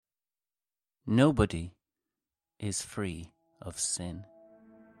Nobody is free of sin.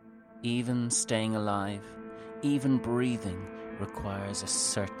 Even staying alive, even breathing, requires a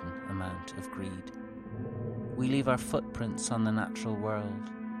certain amount of greed. We leave our footprints on the natural world,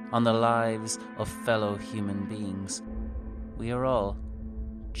 on the lives of fellow human beings. We are all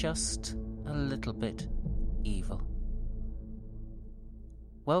just a little bit evil.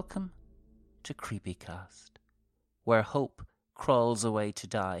 Welcome to Creepycast, where hope crawls away to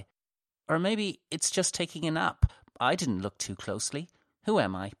die. Or maybe it's just taking a nap. I didn't look too closely. Who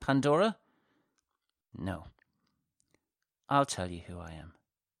am I, Pandora? No. I'll tell you who I am.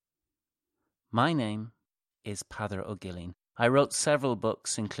 My name is Peadar Ó Gillín. I wrote several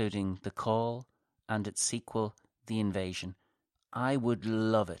books, including The Call and its sequel, The Invasion. I would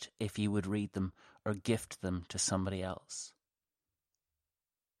love it if you would read them or gift them to somebody else.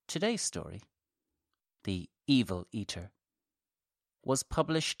 Today's story, The Evil Eater, was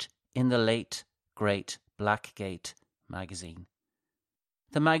published in the late, great Blackgate magazine.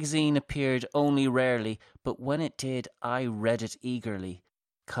 The magazine appeared only rarely, but when it did, I read it eagerly,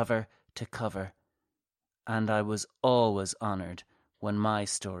 cover to cover, and I was always honoured when my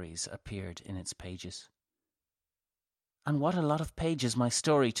stories appeared in its pages. And what a lot of pages my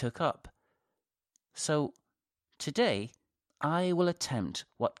story took up. So, today, I will attempt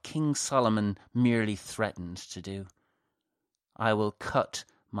what King Solomon merely threatened to do. I will cut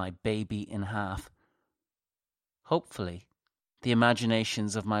my baby in half. Hopefully, the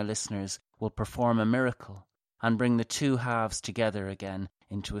imaginations of my listeners will perform a miracle and bring the two halves together again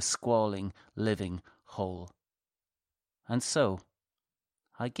into a squalling, living whole. And so,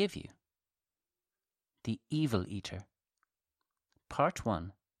 I give you The Evil Eater, Part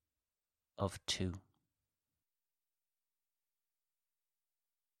 1 of 2.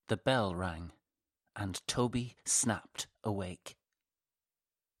 The bell rang, and Toby snapped awake.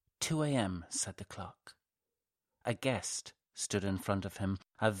 2 a.m., said the clock. A guest stood in front of him,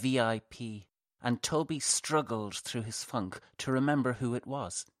 a VIP, and Toby struggled through his funk to remember who it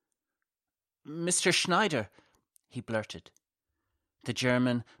was. "Mr. Schneider," he blurted. The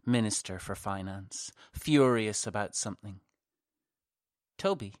German Minister for Finance, furious about something.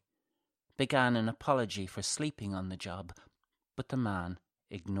 Toby began an apology for sleeping on the job, but the man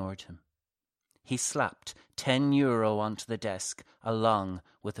ignored him. He slapped €10 onto the desk along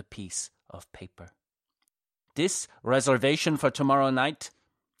with a piece of paper. "This reservation for tomorrow night,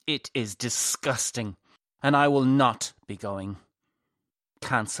 it is disgusting, and I will not be going.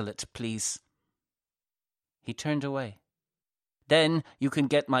 Cancel it, please." He turned away. "Then you can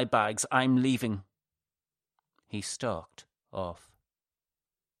get my bags. I'm leaving." He stalked off.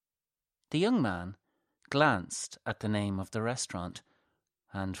 The young man glanced at the name of the restaurant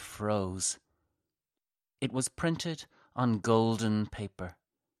and froze. It was printed on golden paper,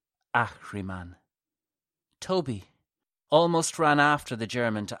 Ahriman. Toby almost ran after the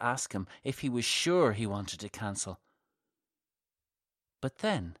German to ask him if he was sure he wanted to cancel. But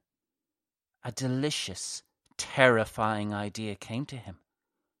then a delicious, terrifying idea came to him.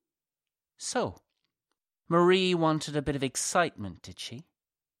 So, Marie wanted a bit of excitement, did she?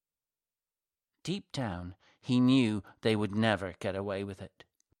 Deep down, he knew they would never get away with it.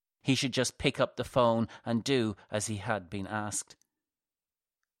 He should just pick up the phone and do as he had been asked.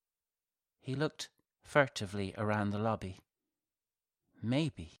 He looked furtively around the lobby.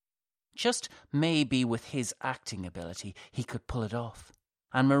 Maybe, just maybe with his acting ability, he could pull it off.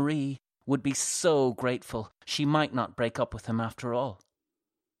 And Marie would be so grateful she might not break up with him after all.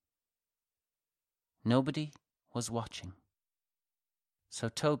 Nobody was watching. So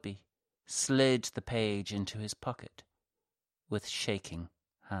Toby slid the page into his pocket with shaking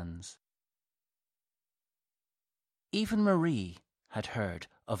hands. Even Marie had heard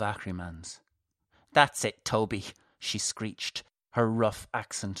of Ahriman's. "That's it, Toby," she screeched, her rough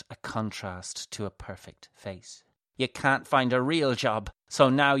accent a contrast to a perfect face. "You can't find a real job, so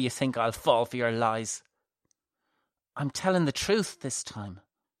now you think I'll fall for your lies." "I'm telling the truth this time."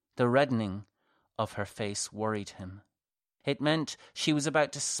 The reddening of her face worried him. It meant she was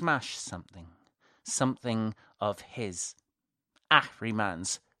about to smash something of his.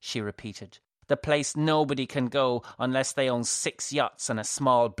 "Ahriman's," she repeated. "The place nobody can go unless they own 6 yachts and a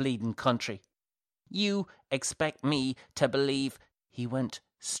small bleeding country. You expect me to believe—" He went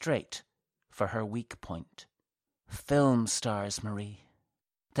straight for her weak point. "Film stars, Marie.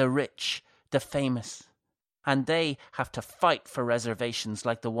 The rich, the famous. And they have to fight for reservations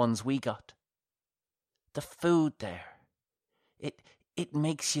like the ones we got. The food there. It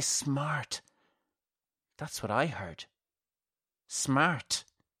makes you smart. That's what I heard. Smart."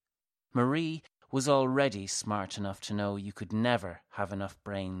 Marie was already smart enough to know you could never have enough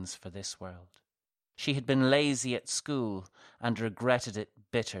brains for this world. She had been lazy at school and regretted it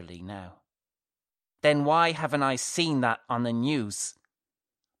bitterly now. Then why haven't I seen that on the news?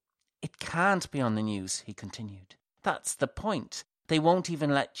 It can't be on the news, he continued. That's the point. They won't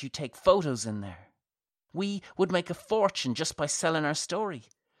even let you take photos in there. We would make a fortune just by selling our story.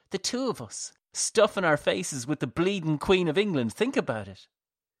 The two of us, stuffing our faces with the bleeding Queen of England. Think about it.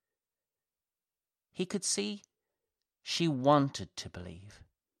 He could see she wanted to believe.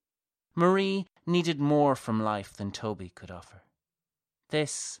 Marie needed more from life than Toby could offer.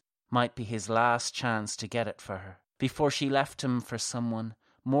 This might be his last chance to get it for her before she left him for someone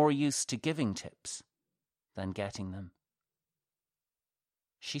more used to giving tips than getting them.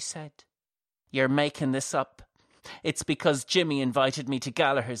 She said, "You're making this up. It's because Jimmy invited me to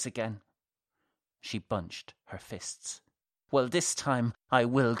Gallagher's again." She bunched her fists. "Well, this time I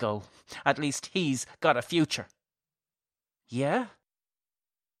will go. At least he's got a future." "Yeah?"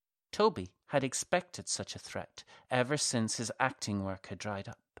 Toby had expected such a threat ever since his acting work had dried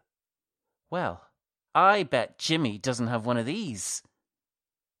up. "Well, I bet Jimmy doesn't have one of these."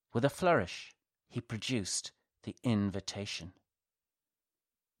 With a flourish, he produced the invitation.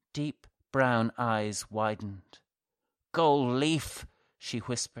 Deep brown eyes widened. "Gold leaf," she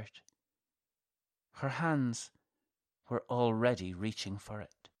whispered. Her hands were already reaching for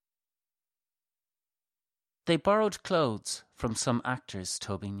it. They borrowed clothes from some actors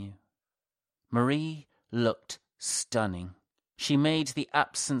Toby knew. Marie looked stunning. She made the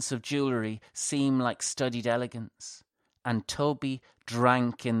absence of jewellery seem like studied elegance, and Toby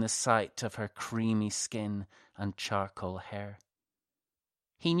drank in the sight of her creamy skin and charcoal hair.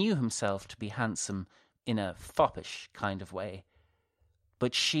 He knew himself to be handsome in a foppish kind of way,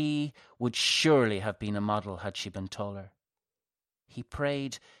 but she would surely have been a model had she been taller. He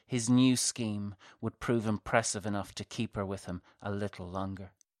prayed his new scheme would prove impressive enough to keep her with him a little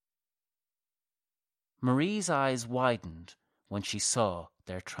longer. Marie's eyes widened when she saw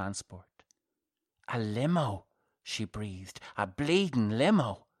their transport. "A limo," she breathed. "A bleeding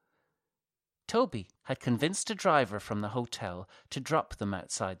limo." Toby had convinced a driver from the hotel to drop them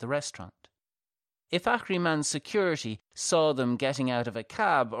outside the restaurant. If Achriman's security saw them getting out of a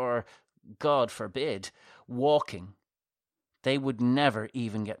cab or, God forbid, walking, they would never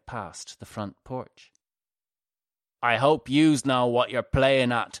even get past the front porch. "I hope yous know what you're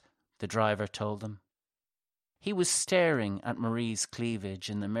playing at," the driver told them. He was staring at Marie's cleavage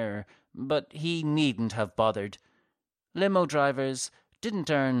in the mirror, but he needn't have bothered. Limo drivers didn't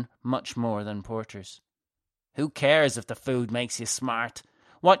earn much more than porters. Who cares if the food makes you smart?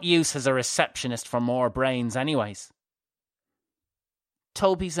 What use has a receptionist for more brains anyways?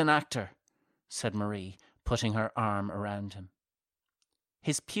 "Toby's an actor," said Marie, putting her arm around him.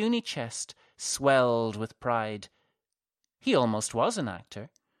 His puny chest swelled with pride. He almost was an actor.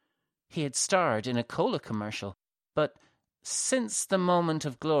 He had starred in a cola commercial, but since the moment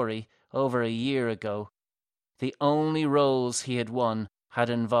of glory over a year ago, the only roles he had won had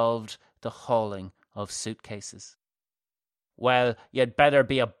involved the hauling of suitcases. "Well, you'd better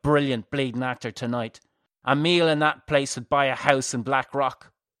be a brilliant bleeding actor tonight. A meal in that place would buy a house in Black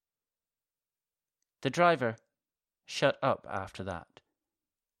Rock." The driver shut up after that,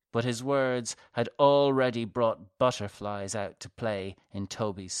 but his words had already brought butterflies out to play in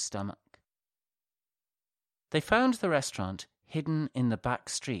Toby's stomach. They found the restaurant hidden in the back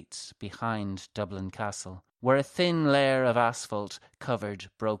streets behind Dublin Castle, where a thin layer of asphalt covered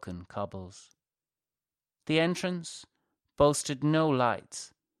broken cobbles. The entrance boasted no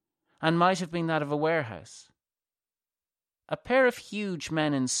lights and might have been that of a warehouse. A pair of huge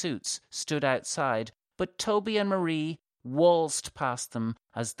men in suits stood outside, but Toby and Marie waltzed past them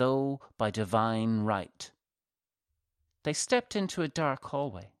as though by divine right. They stepped into a dark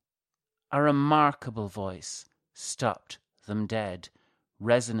hallway. A remarkable voice stopped them dead,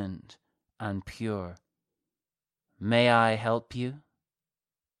 resonant and pure. "May I help you?"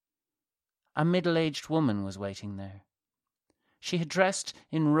 A middle-aged woman was waiting there. She had dressed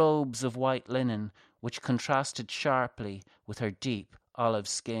in robes of white linen, which contrasted sharply with her deep olive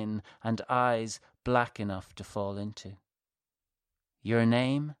skin and eyes black enough to fall into. "Your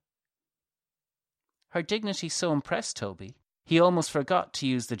name?" Her dignity so impressed Toby, he almost forgot to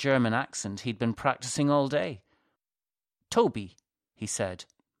use the German accent he'd been practicing all day. "Toby," he said.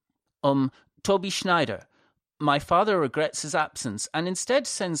 Toby Schneider. My father regrets his absence and instead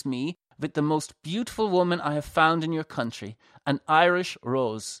sends me with the most beautiful woman I have found in your country, an Irish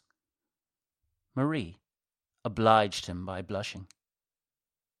rose." Marie obliged him by blushing.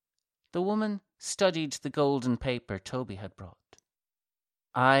 The woman studied the golden paper Toby had brought.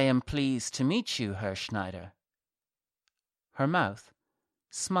 I am pleased to meet you, Herr Schneider. Her mouth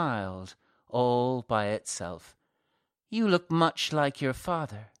smiled all by itself. You look much like your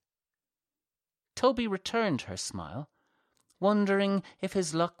father. Toby returned her smile, wondering if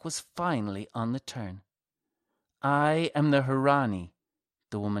his luck was finally on the turn. I am the Hurani,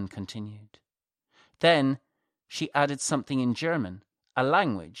 the woman continued. Then she added something in German, a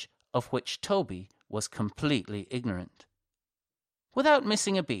language of which Toby was completely ignorant. Without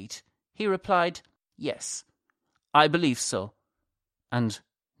missing a beat, he replied, Yes, I believe so, and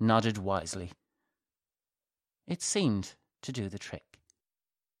nodded wisely. It seemed to do the trick.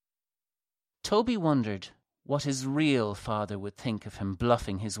 Toby wondered what his real father would think of him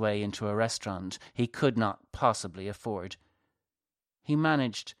bluffing his way into a restaurant he could not possibly afford. He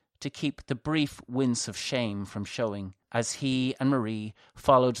managed to keep the brief wince of shame from showing as he and Marie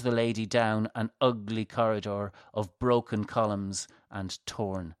followed the lady down an ugly corridor of broken columns and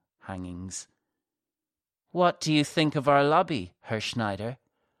torn hangings. What do you think of our lobby, Herr Schneider?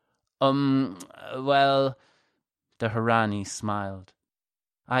 Well, the Hurani smiled.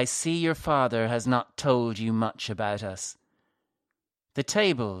 I see your father has not told you much about us. The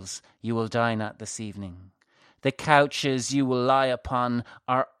tables you will dine at this evening, the couches you will lie upon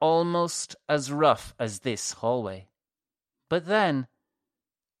are almost as rough as this hallway. But then,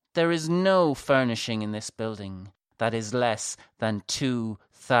 there is no furnishing in this building that is less than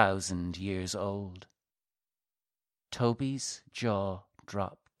 2,000 years old. Toby's jaw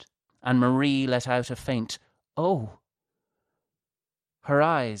dropped, and Marie let out a faint, "Oh!" Her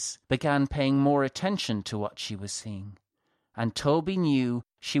eyes began paying more attention to what she was seeing, and Toby knew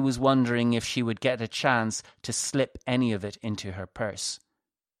she was wondering if she would get a chance to slip any of it into her purse.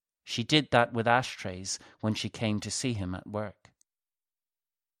 She did that with ashtrays when she came to see him at work.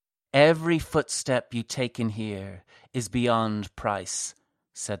 Every footstep you take in here is beyond price,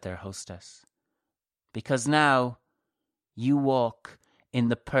 said their hostess, because now you walk in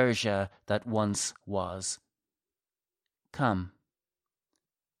the Persia that once was. Come.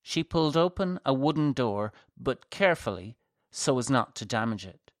 She pulled open a wooden door, but carefully, so as not to damage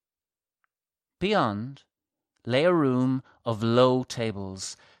it. Beyond lay a room of low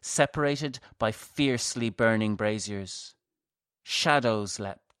tables, separated by fiercely burning braziers. Shadows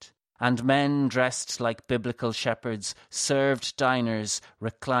leapt, and men dressed like biblical shepherds served diners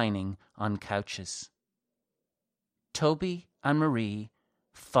reclining on couches. Toby and Marie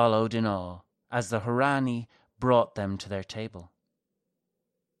followed in awe as the Hurani brought them to their table.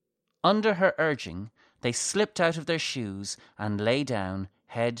 Under her urging, they slipped out of their shoes and lay down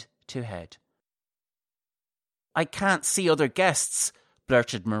head to head. I can't see other guests,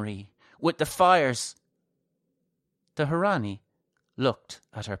 blurted Marie, with the fires. The Hurani looked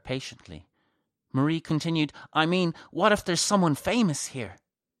at her patiently. Marie continued, I mean, what if there's someone famous here?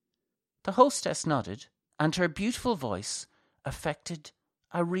 The hostess nodded, and her beautiful voice affected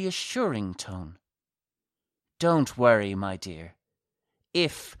a reassuring tone. Don't worry, my dear.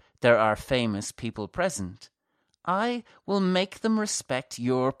 If there are famous people present, I will make them respect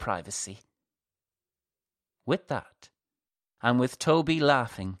your privacy. With that, and with Toby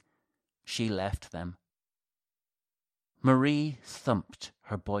laughing, she left them. Marie thumped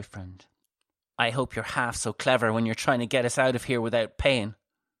her boyfriend. I hope you're half so clever when you're trying to get us out of here without paying.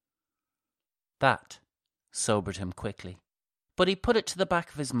 That sobered him quickly, but he put it to the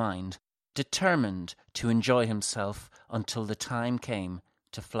back of his mind, determined to enjoy himself until the time came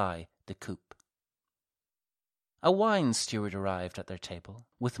to fly the coop. A wine steward arrived at their table,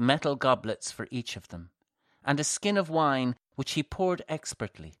 with metal goblets for each of them, and a skin of wine which he poured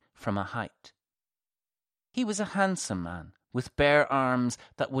expertly from a height. He was a handsome man, with bare arms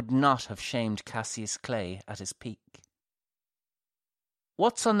that would not have shamed Cassius Clay at his peak.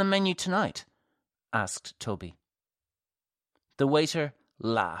 What's on the menu tonight? Asked Toby. The waiter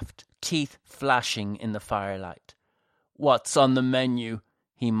laughed, teeth flashing in the firelight. What's on the menu?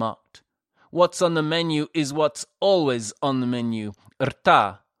 He mocked. What's on the menu is what's always on the menu.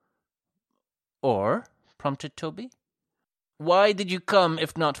 Rta. Or, prompted Toby. Why did you come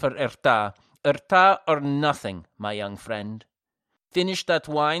if not for Rta? Rta or nothing, my young friend. Finish that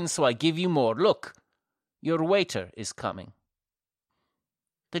wine so I give you more. Look, your waiter is coming.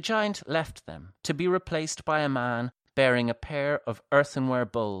 The giant left them to be replaced by a man bearing a pair of earthenware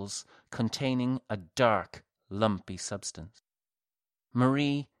bowls containing a dark, lumpy substance.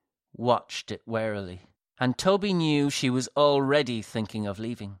 Marie watched it warily, and Toby knew she was already thinking of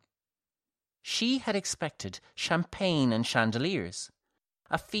leaving. She had expected champagne and chandeliers,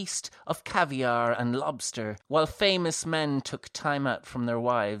 a feast of caviar and lobster, while famous men took time out from their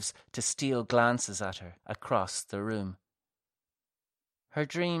wives to steal glances at her across the room. Her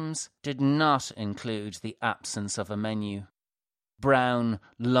dreams did not include the absence of a menu, brown,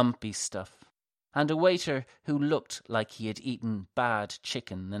 lumpy stuff, and a waiter who looked like he had eaten bad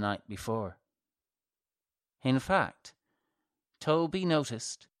chicken the night before. In fact, Toby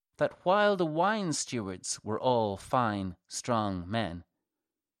noticed that while the wine stewards were all fine, strong men,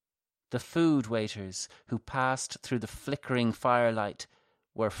 the food waiters who passed through the flickering firelight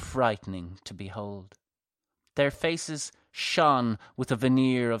were frightening to behold. Their faces shone with a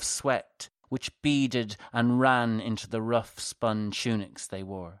veneer of sweat which beaded and ran into the rough spun tunics they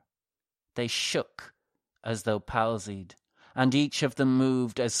wore. They shook as though palsied, and each of them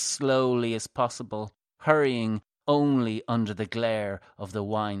moved as slowly as possible, hurrying only under the glare of the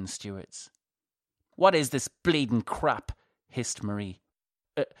wine stewards. "What is this bleeding crap?" hissed Marie.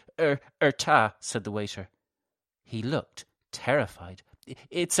 Ta," said the waiter. He looked terrified.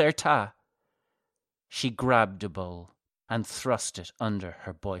 "It's ta." She grabbed a bowl and thrust it under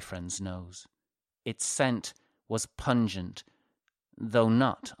her boyfriend's nose. Its scent was pungent, though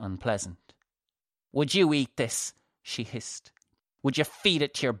not unpleasant. "Would you eat this?" she hissed. "Would you feed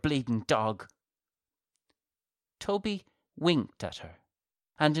it to your bleeding dog?" Toby winked at her,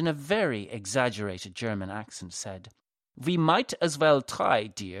 and in a very exaggerated German accent said, "We might as well try,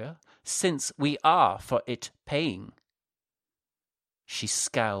 dear, since we are for it paying." She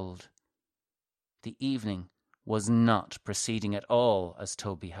scowled. The evening was not proceeding at all as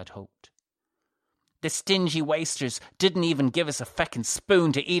Toby had hoped. "The stingy wasters didn't even give us a feckin'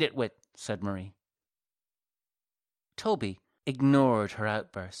 spoon to eat it with," said Marie. Toby ignored her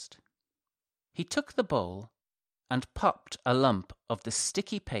outburst. He took the bowl and popped a lump of the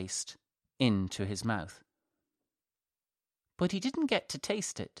sticky paste into his mouth. But he didn't get to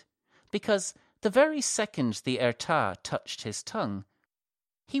taste it, because the very second the ta touched his tongue,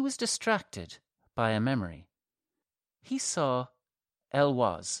 he was distracted by a memory. He saw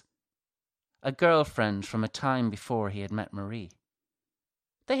Eloise, a girlfriend from a time before he had met Marie.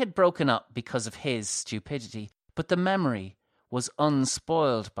 They had broken up because of his stupidity, but the memory was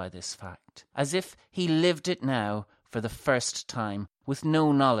unspoiled by this fact, as if he lived it now for the first time, with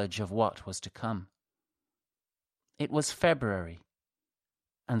no knowledge of what was to come. It was February,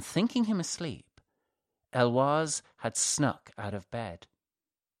 and thinking him asleep, Eloise had snuck out of bed.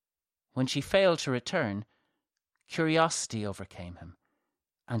 When she failed to return, curiosity overcame him,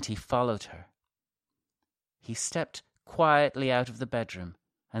 and he followed her. He stepped quietly out of the bedroom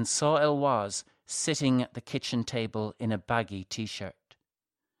and saw Eloise sitting at the kitchen table in a baggy t-shirt.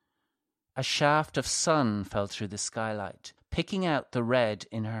 A shaft of sun fell through the skylight, picking out the red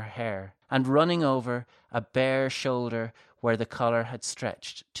in her hair and running over a bare shoulder where the collar had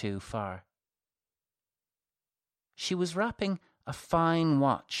stretched too far. She was wrapping a fine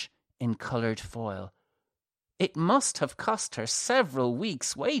watch in coloured foil. It must have cost her several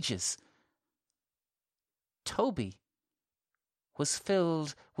weeks' wages. Toby was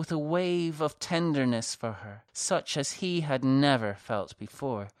filled with a wave of tenderness for her, such as he had never felt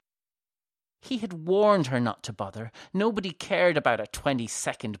before. He had warned her not to bother. Nobody cared about a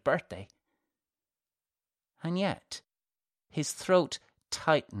 22nd birthday. And yet, his throat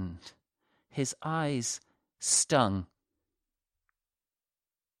tightened. His eyes stung.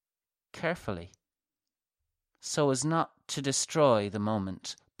 Carefully, so as not to destroy the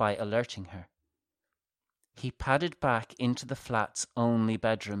moment by alerting her, he padded back into the flat's only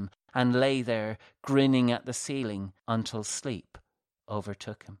bedroom and lay there, grinning at the ceiling until sleep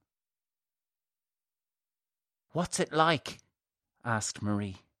overtook him. "What's it like?" asked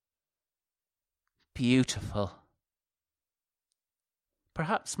Marie. "Beautiful."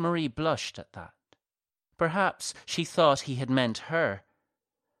 Perhaps Marie blushed at that. Perhaps she thought he had meant her.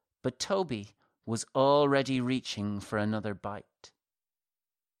 But Toby was already reaching for another bite.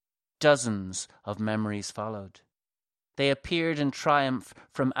 Dozens of memories followed. They appeared in triumph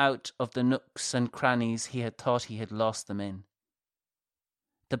from out of the nooks and crannies he had thought he had lost them in.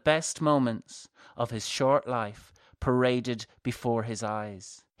 The best moments of his short life paraded before his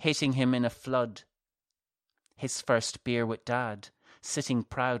eyes, hitting him in a flood. His first beer with Dad, sitting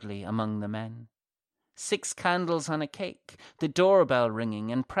proudly among the men. 6 candles on a cake, the doorbell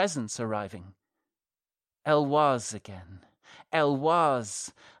ringing and presents arriving. Eloise again.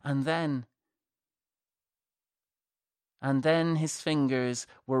 Eloise. And then his fingers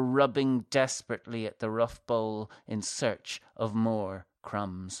were rubbing desperately at the rough bowl in search of more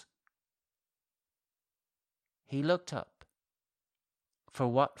crumbs. He looked up for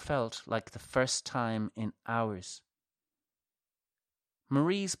what felt like the first time in hours.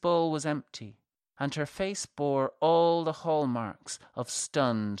 Marie's bowl was empty, and her face bore all the hallmarks of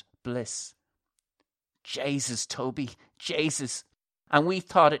stunned bliss. "Jesus, Toby, Jesus, and we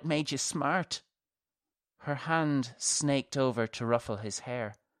thought it made you smart." Her hand snaked over to ruffle his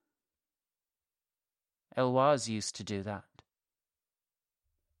hair. Eloise used to do that.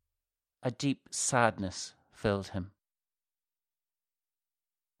 A deep sadness filled him.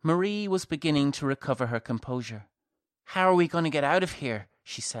 Marie was beginning to recover her composure. "How are we going to get out of here?"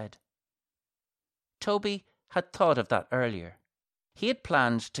 she said. Toby had thought of that earlier. He had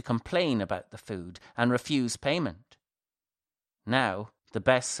planned to complain about the food and refuse payment. Now, the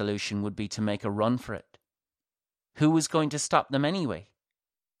best solution would be to make a run for it. Who was going to stop them anyway?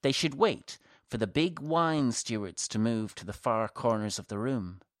 They should wait for the big wine stewards to move to the far corners of the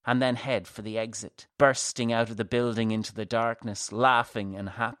room, and then head for the exit, bursting out of the building into the darkness, laughing and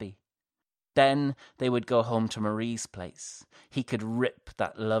happy. Then they would go home to Marie's place. He could rip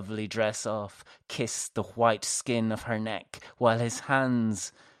that lovely dress off, kiss the white skin of her neck, while his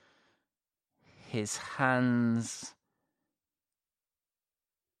hands...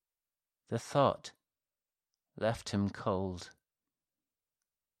 The thought left him cold.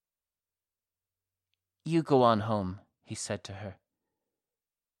 "You go on home," he said to her.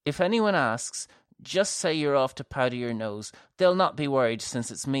 "If anyone asks, just say you're off to powder your nose. They'll not be worried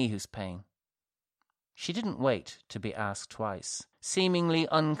since it's me who's paying." She didn't wait to be asked twice, seemingly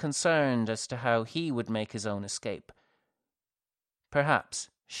unconcerned as to how he would make his own escape.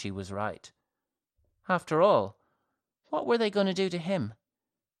 Perhaps she was right. After all, what were they going to do to him?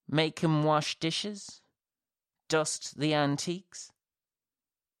 Make him wash dishes? Dust the antiques?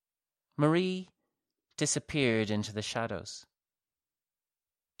 Marie disappeared into the shadows.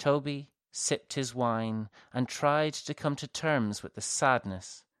 Toby sipped his wine and tried to come to terms with the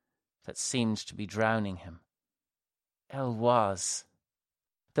sadness that seemed to be drowning him. Eloise.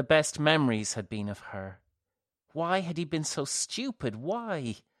 The best memories had been of her. Why had he been so stupid?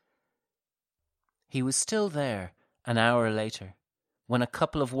 Why? He was still there an hour later when a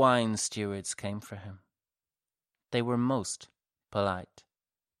couple of wine stewards came for him. They were most polite.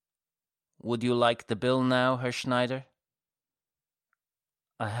 "Would you like the bill now, Herr Schneider?"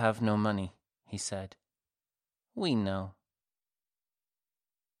 "I have no money," he said. "We know."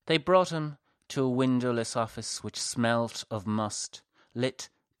 They brought him to a windowless office which smelt of must, lit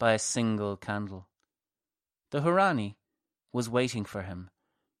by a single candle. The Hourani was waiting for him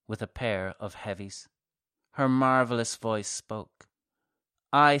with a pair of heavies. Her marvellous voice spoke.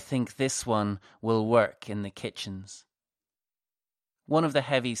 "I think this one will work in the kitchens." One of the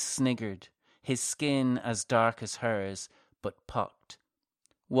heavies sniggered, his skin as dark as hers, but pocked.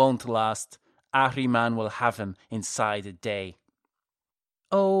 "Won't last. Ahriman will have him inside a day."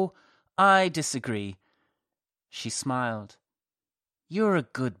 "Oh, I disagree." She smiled. "You're a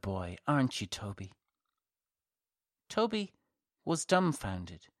good boy, aren't you, Toby?" Toby was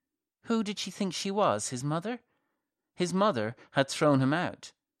dumbfounded. Who did she think she was, his mother? His mother had thrown him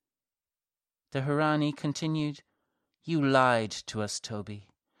out. The Hourani continued, "You lied to us, Toby.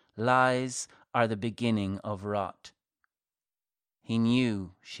 Lies are the beginning of rot." He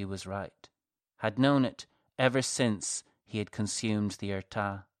knew she was right, had known it ever since he had consumed the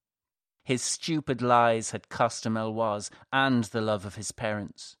Erta. His stupid lies had cost him Eloise and the love of his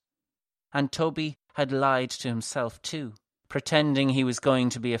parents. And Toby had lied to himself too, pretending he was going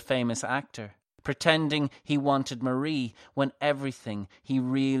to be a famous actor, pretending he wanted Marie when everything he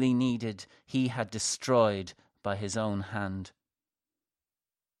really needed he had destroyed by his own hand.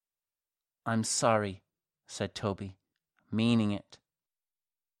 "I'm sorry," said Toby, meaning it.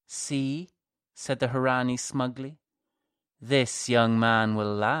 "See," said the Hourani smugly, "this young man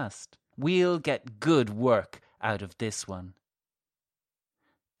will last. We'll get good work out of this one."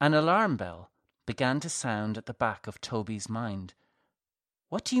 An alarm bell began to sound at the back of Toby's mind.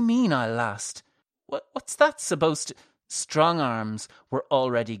 "What do you mean I'll last? What's that supposed to—" Strong arms were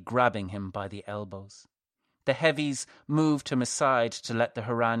already grabbing him by the elbows. The heavies moved him aside to let the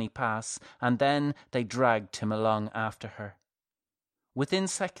Hourani pass, and then they dragged him along after her. Within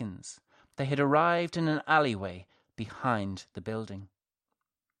seconds, they had arrived in an alleyway behind the building.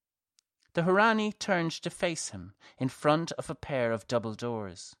 The Hourani turned to face him in front of a pair of double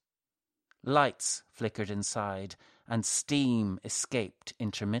doors. Lights flickered inside, and steam escaped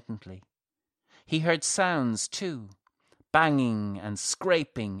intermittently. He heard sounds too, banging and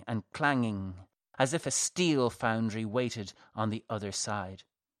scraping and clanging, as if a steel foundry waited on the other side.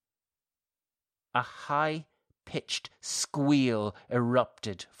 A high-pitched squeal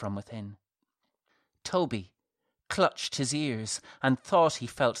erupted from within. Toby clutched his ears and thought he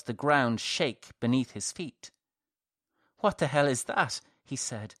felt the ground shake beneath his feet. "What the hell is that?" he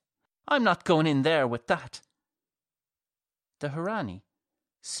said. "I'm not going in there with that." The Hourani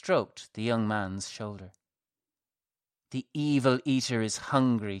stroked the young man's shoulder. The evil eater is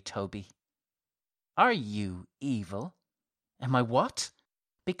hungry, Toby. Are you evil? Am I what?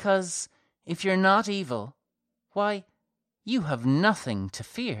 Because if you're not evil, why, you have nothing to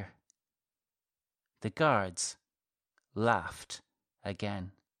fear. The guards laughed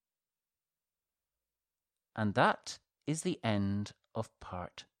again. And that is the end of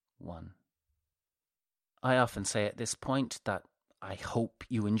part 1. I often say at this point that I hope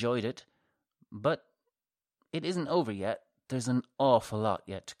you enjoyed it, but it isn't over yet. There's an awful lot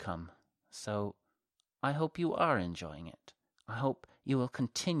yet to come. So I hope you are enjoying it. I hope you will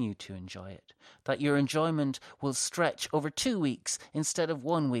continue to enjoy it, that your enjoyment will stretch over 2 weeks instead of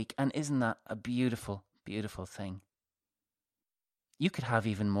 1 week, and isn't that a beautiful, beautiful thing? You could have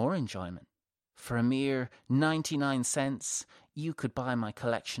even more enjoyment. For a mere 99 cents, you could buy my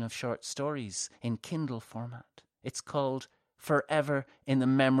collection of short stories in Kindle format. It's called Forever in the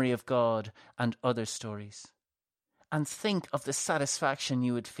Memory of God and Other Stories. And think of the satisfaction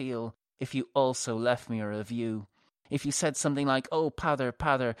you would feel if you also left me a review. If you said something like, "Oh,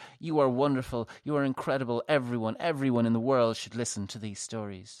 Pather, you are wonderful, you are incredible, everyone in the world should listen to these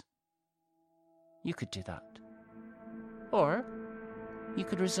stories." You could do that. Or you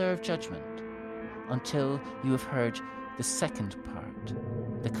could reserve judgment until you have heard the second part,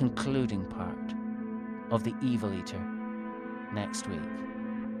 the concluding part of The Evil Eater next week.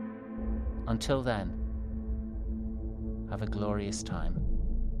 Until then, have a glorious time.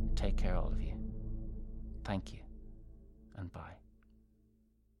 Take care, all of you. Thank you, and bye.